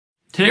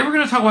Today we're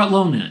going to talk about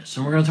loneliness,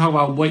 and we're going to talk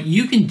about what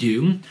you can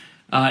do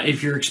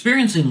if you're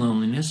experiencing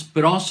loneliness,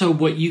 but also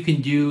what you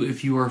can do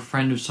if you are a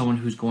friend of someone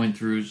who's going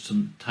through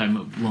some time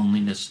of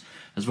loneliness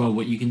as well,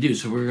 what you can do.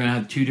 So we're going to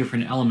have two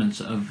different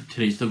elements of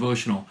today's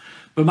devotional.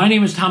 But my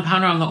name is Tom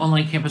Pounder. I'm the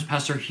online campus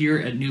pastor here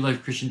at New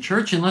Life Christian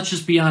Church, and let's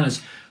just be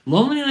honest,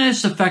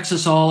 loneliness affects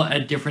us all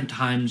at different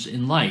times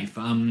in life,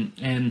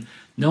 and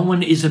no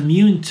one is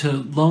immune to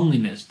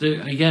loneliness.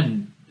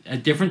 Again,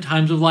 at different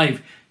times of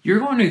life, you're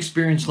going to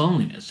experience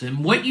loneliness.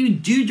 And what you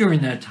do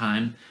during that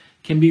time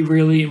can be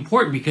really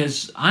important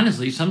because,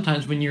 honestly,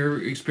 sometimes when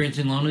you're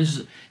experiencing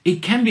loneliness,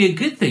 it can be a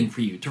good thing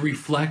for you to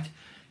reflect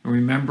and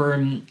remember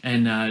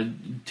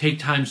and take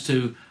times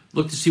to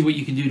look to see what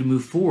you can do to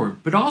move forward.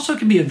 But also it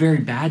can be a very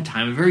bad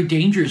time, a very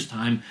dangerous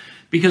time,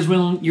 because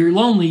when you're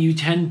lonely, you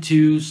tend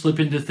to slip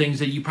into things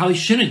that you probably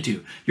shouldn't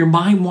do. Your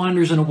mind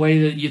wanders in a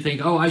way that you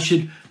think, oh, I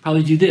should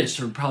probably do this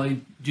or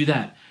probably do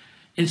that.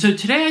 And so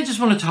today I just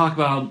want to talk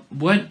about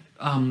what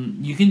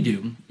you can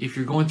do if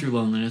you're going through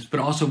loneliness, but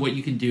also what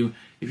you can do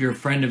if you're a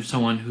friend of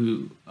someone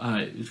who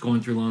is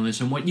going through loneliness,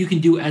 and what you can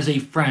do as a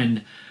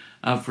friend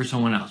for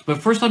someone else. But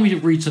first, let me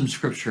read some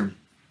scripture.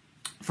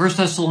 1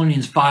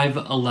 Thessalonians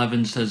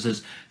 5:11 says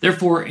this: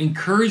 "Therefore,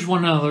 encourage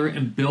one another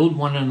and build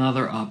one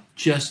another up,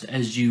 just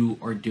as you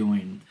are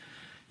doing."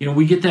 You know,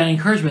 we get that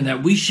encouragement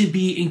that we should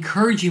be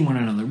encouraging one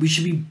another. We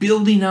should be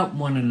building up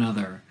one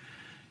another.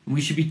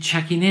 We should be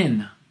checking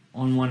in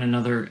on one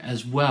another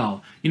as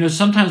well. You know,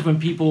 sometimes when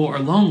people are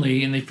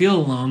lonely and they feel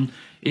alone,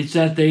 it's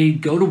that they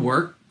go to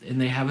work and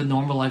they have a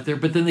normal life there,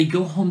 but then they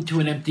go home to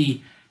an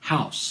empty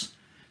house.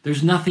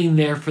 There's nothing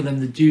there for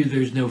them to do.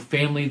 There's no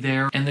family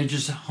there, and they're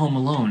just home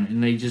alone,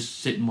 and they just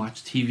sit and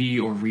watch TV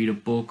or read a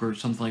book or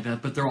something like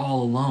that, but they're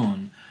all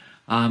alone.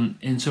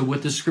 And so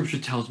what the scripture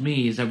tells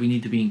me is that we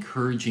need to be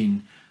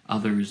encouraging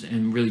others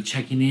and really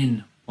checking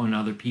in on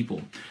other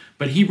people.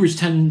 But Hebrews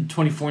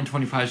 10:24 and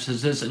 25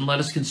 says this: "And let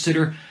us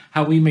consider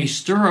how we may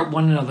stir up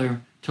one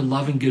another to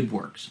love and good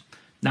works,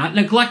 not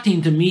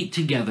neglecting to meet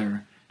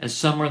together, as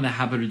some are in the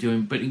habit of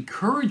doing, but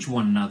encourage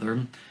one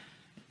another,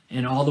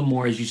 and all the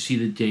more as you see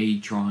the day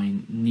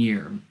drawing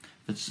near."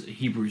 That's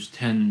Hebrews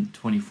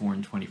 10:24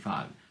 and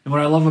 25. And what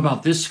I love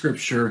about this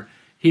scripture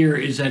here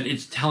is that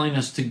it's telling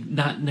us to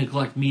not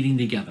neglect meeting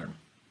together.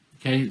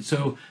 Okay,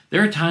 so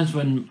there are times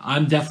when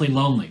I'm definitely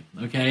lonely,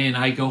 okay, and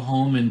I go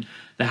home and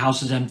the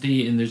house is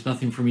empty and there's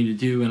nothing for me to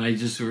do, and I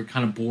just are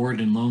kind of bored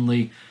and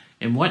lonely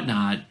and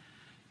whatnot.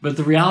 But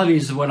the reality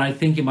is, what I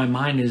think in my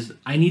mind is,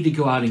 I need to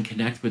go out and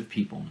connect with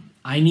people.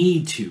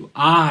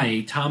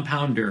 I, Tom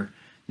Pounder,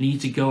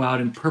 need to go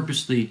out and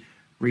purposely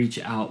reach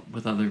out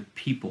with other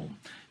people.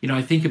 You know,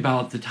 I think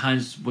about the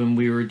times when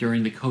we were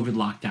during the COVID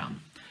lockdown,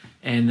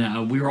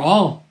 and we were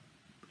all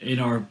in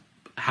our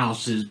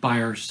houses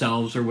by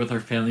ourselves or with our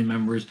family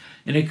members,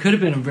 and it could have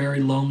been a very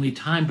lonely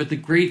time. But the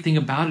great thing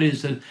about it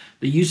is that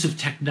the use of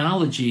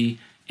technology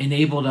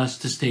enabled us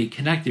to stay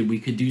connected. We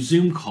could do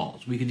Zoom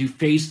calls, we could do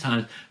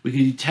FaceTime, we could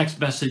do text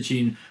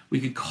messaging, we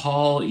could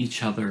call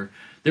each other.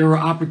 There were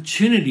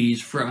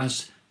opportunities for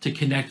us to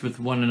connect with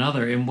one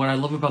another. And what I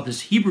love about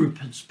this Hebrew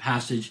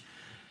passage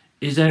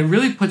is that it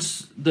really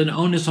puts the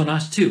onus on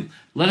us too.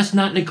 Let us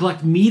not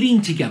neglect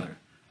meeting together.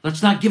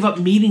 Let's not give up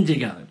meeting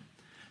together.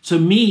 So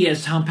me,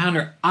 as Tom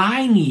Pounder,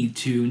 I need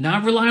to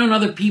not rely on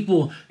other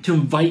people to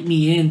invite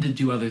me in to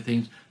do other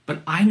things,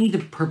 but I need to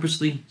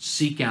purposely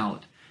seek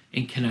out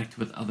and connect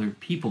with other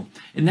people.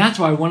 And that's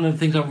why one of the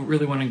things I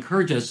really want to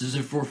encourage us is,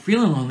 if we're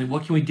feeling lonely,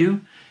 what can we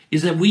do?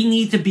 Is that we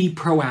need to be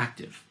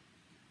proactive.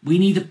 We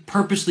need to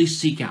purposely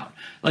seek out.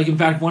 Like, in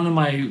fact, one of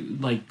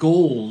my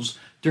goals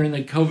during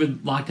the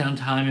COVID lockdown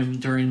time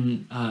and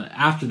during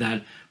after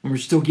that, when we're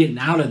still getting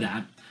out of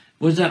that,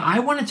 was that I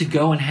wanted to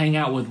go and hang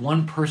out with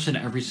one person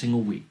every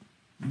single week.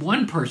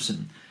 One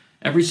person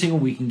every single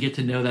week, and get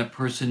to know that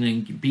person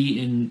and be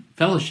in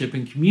fellowship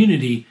and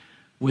community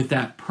with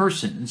that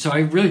person. And so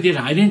I really did.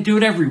 I didn't do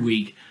it every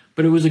week,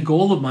 but it was a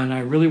goal of mine. I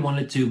really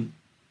wanted to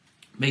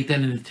make that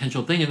an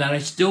intentional thing, and that I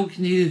still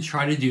continue to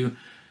try to do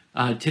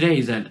today,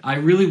 is that I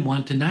really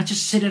want to not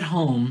just sit at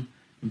home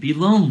and be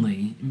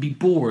lonely and be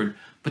bored,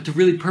 but to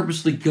really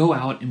purposely go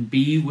out and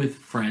be with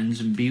friends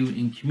and be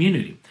in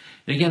community.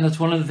 And again, that's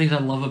one of the things I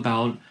love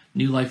about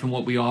New Life and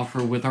what we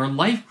offer with our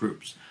life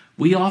groups.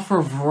 We offer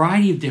a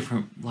variety of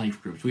different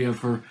life groups. We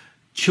offer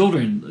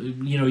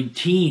children,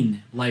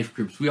 teen life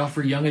groups. We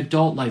offer young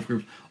adult life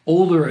groups,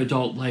 older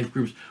adult life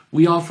groups.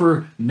 We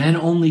offer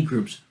men-only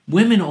groups,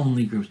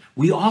 women-only groups.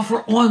 We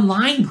offer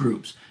online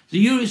groups. So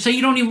you say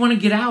you don't even want to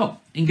get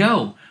out and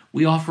go.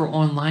 We offer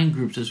online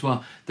groups as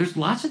well. There's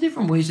lots of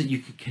different ways that you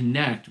can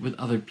connect with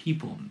other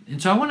people.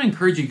 And so I want to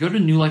encourage you, go to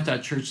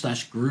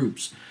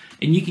newlife.church/groups,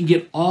 and you can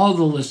get all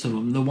the list of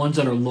them, the ones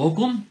that are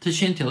local to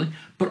Chantilly,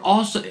 but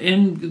also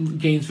in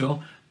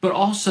Gainesville, but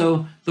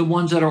also the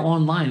ones that are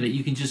online that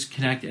you can just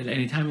connect at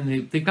any time.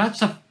 And they've got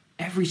stuff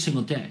every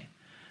single day.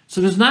 So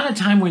there's not a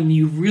time when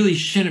you really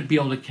shouldn't be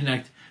able to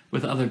connect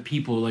with other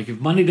people. Like, if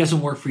Monday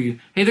doesn't work for you,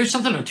 hey, there's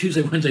something on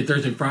Tuesday, Wednesday,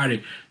 Thursday,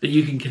 Friday that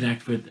you can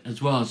connect with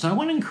as well. So I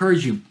want to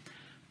encourage you,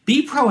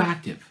 be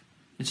proactive.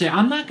 and say,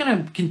 I'm not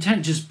going to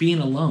content just being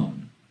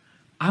alone.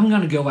 I'm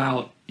going to go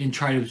out and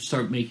try to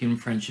start making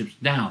friendships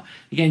now.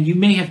 Again, you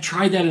may have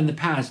tried that in the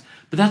past,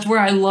 but that's where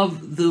I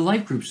love the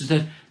life groups, is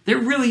that there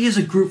really is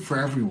a group for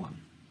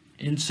everyone.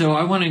 And so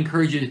I want to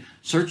encourage you to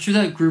search through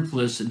that group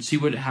list and see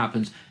what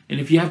happens. And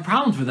if you have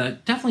problems with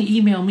that, definitely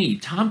email me,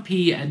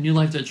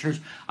 tomp@newlife.church.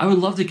 I would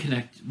love to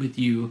connect with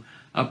you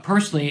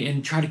personally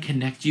and try to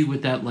connect you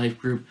with that life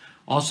group.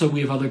 Also,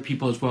 we have other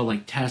people as well,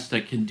 like Tess,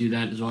 that can do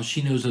that as well.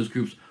 She knows those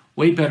groups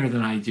way better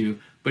than I do,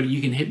 but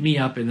you can hit me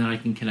up and then I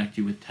can connect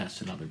you with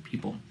Tess and other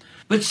people.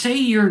 But say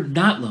you're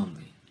not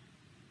lonely.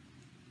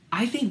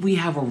 I think we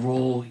have a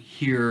role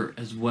here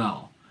as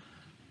well,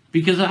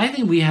 because I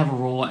think we have a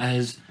role,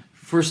 as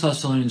 1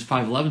 Thessalonians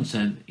 5:11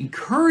 said,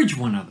 encourage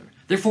one another.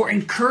 Therefore,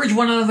 encourage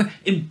one another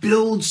and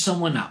build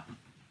someone up.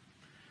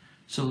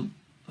 So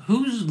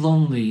who's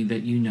lonely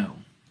that you know?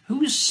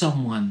 Who's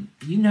someone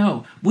you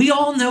know? We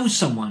all know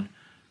someone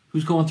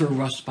who's going through a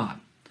rough spot.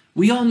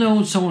 We all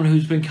know someone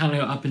who's been kind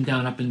of up and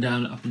down, up and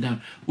down, up and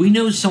down. We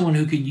know someone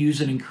who could use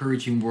an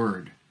encouraging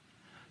word.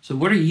 So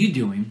what are you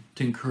doing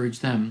to encourage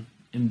them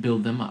and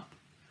build them up?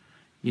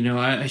 You know,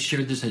 I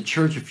shared this at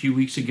church a few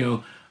weeks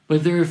ago,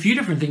 but there are a few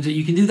different things that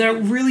you can do that are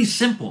really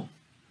simple.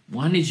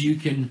 One is you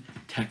can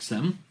text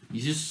them.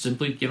 You just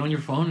simply get on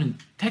your phone and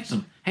text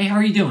them. Hey, how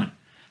are you doing?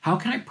 How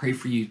can I pray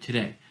for you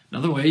today?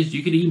 Another way is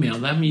you could email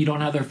them. You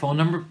don't have their phone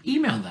number,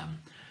 email them.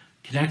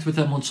 Connect with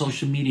them on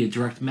social media,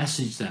 direct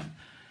message them.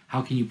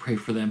 How can you pray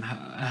for them?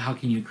 How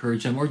can you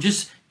encourage them? Or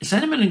just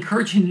send them an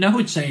encouraging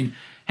note saying,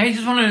 hey, I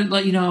just want to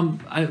let you know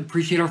I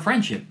appreciate our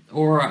friendship,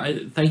 or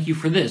thank you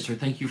for this, or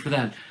thank you for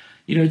that.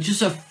 You know,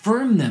 just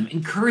affirm them,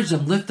 encourage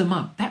them, lift them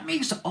up. That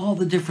makes all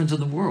the difference in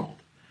the world.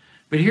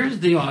 But here's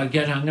the deal,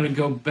 again, I'm going to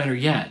go better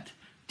yet.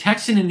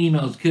 Texting and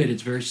email is good.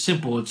 It's very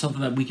simple. It's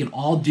something that we can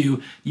all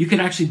do. You can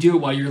actually do it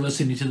while you're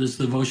listening to this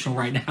devotional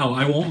right now.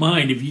 I won't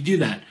mind if you do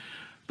that.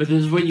 But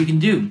this is what you can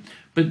do.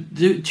 But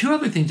the two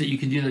other things that you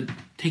can do that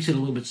takes it a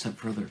little bit step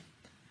further.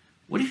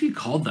 What if you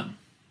called them?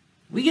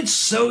 We get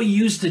so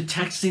used to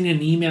texting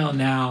and email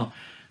now,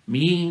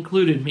 me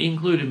included,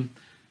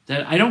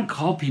 that I don't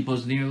call people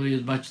as nearly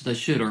as much as I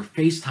should, or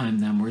FaceTime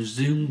them, or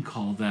Zoom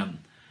call them.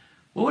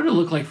 What would it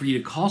look like for you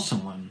to call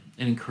someone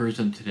and encourage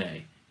them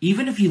today?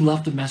 Even if you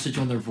left a message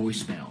on their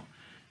voicemail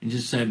and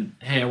just said,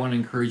 hey, I want to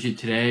encourage you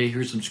today.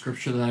 Here's some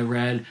scripture that I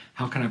read.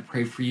 How can I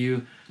pray for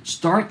you?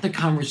 Start the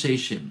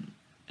conversation.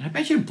 And I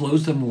bet you it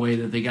blows them away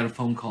that they got a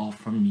phone call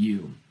from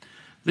you.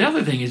 The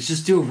other thing is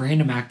just do a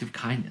random act of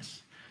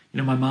kindness. You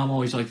know, my mom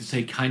always liked to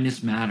say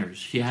kindness matters.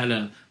 She had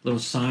a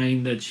little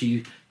sign that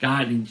she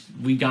got, and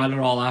we got it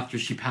all after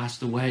she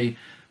passed away.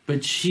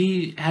 But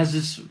she has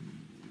this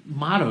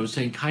motto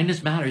saying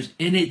kindness matters,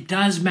 and it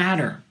does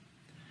matter.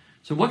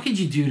 So what could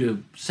you do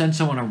to send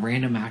someone a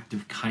random act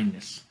of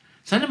kindness?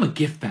 Send them a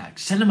gift bag.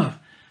 Send them a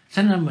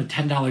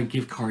 $10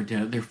 gift card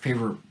to their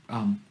favorite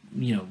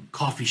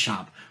coffee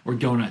shop or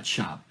donut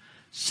shop.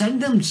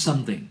 Send them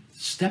something.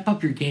 Step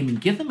up your game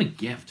and give them a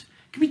gift.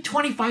 It could be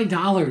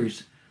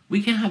 $25.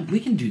 We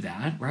can do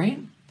that, right?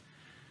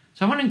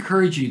 So I want to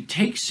encourage you,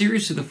 take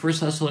seriously the 1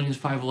 Thessalonians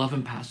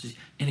 5:11 passage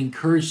and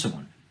encourage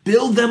someone.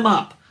 Build them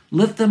up,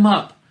 lift them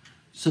up,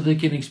 so they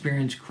can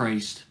experience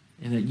Christ,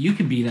 and that you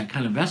can be that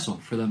kind of vessel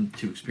for them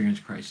to experience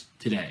Christ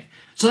today.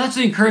 So that's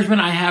the encouragement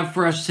I have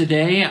for us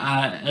today.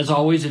 As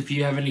always, if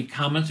you have any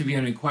comments, if you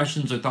have any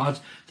questions or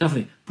thoughts,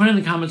 definitely put it in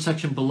the comment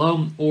section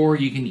below, or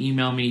you can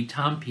email me,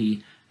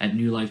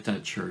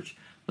 tomp@newlife.church.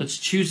 Let's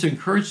choose to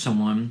encourage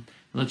someone.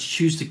 Let's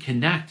choose to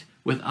connect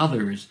with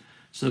others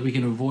so that we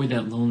can avoid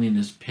that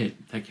loneliness pit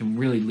that can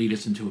really lead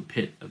us into a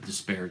pit of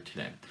despair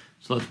today.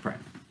 So let's pray.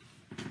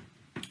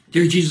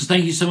 Dear Jesus,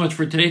 thank you so much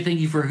for today.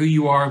 Thank you for who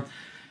you are,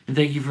 and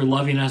thank you for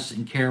loving us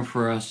and caring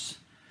for us.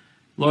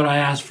 Lord, I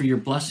ask for your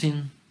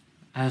blessing.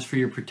 I ask for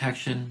your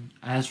protection.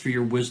 I ask for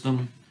your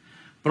wisdom.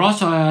 But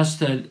also I ask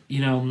that,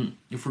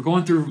 if we're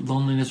going through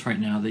loneliness right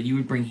now, that you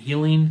would bring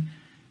healing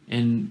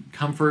and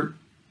comfort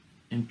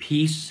and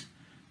peace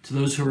to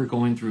those who are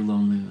going through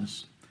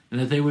loneliness, and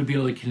that they would be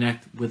able to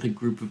connect with a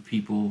group of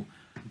people,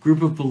 a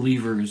group of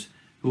believers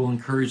who will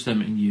encourage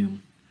them in you.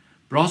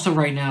 But also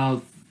right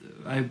now,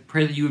 I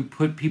pray that you would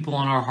put people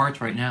on our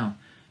hearts right now,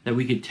 that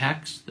we could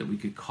text, that we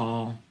could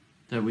call,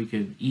 that we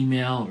could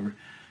email, or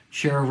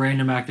share a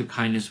random act of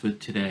kindness with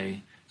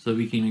today, so that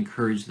we can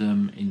encourage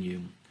them in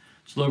you.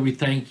 So Lord, we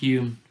thank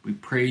you, we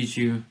praise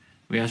you,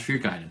 we ask for your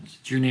guidance.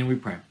 It's your name we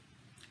pray.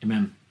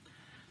 Amen.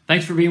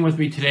 Thanks for being with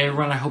me today,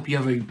 everyone. I hope you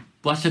have a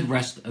blessed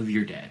rest of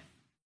your day.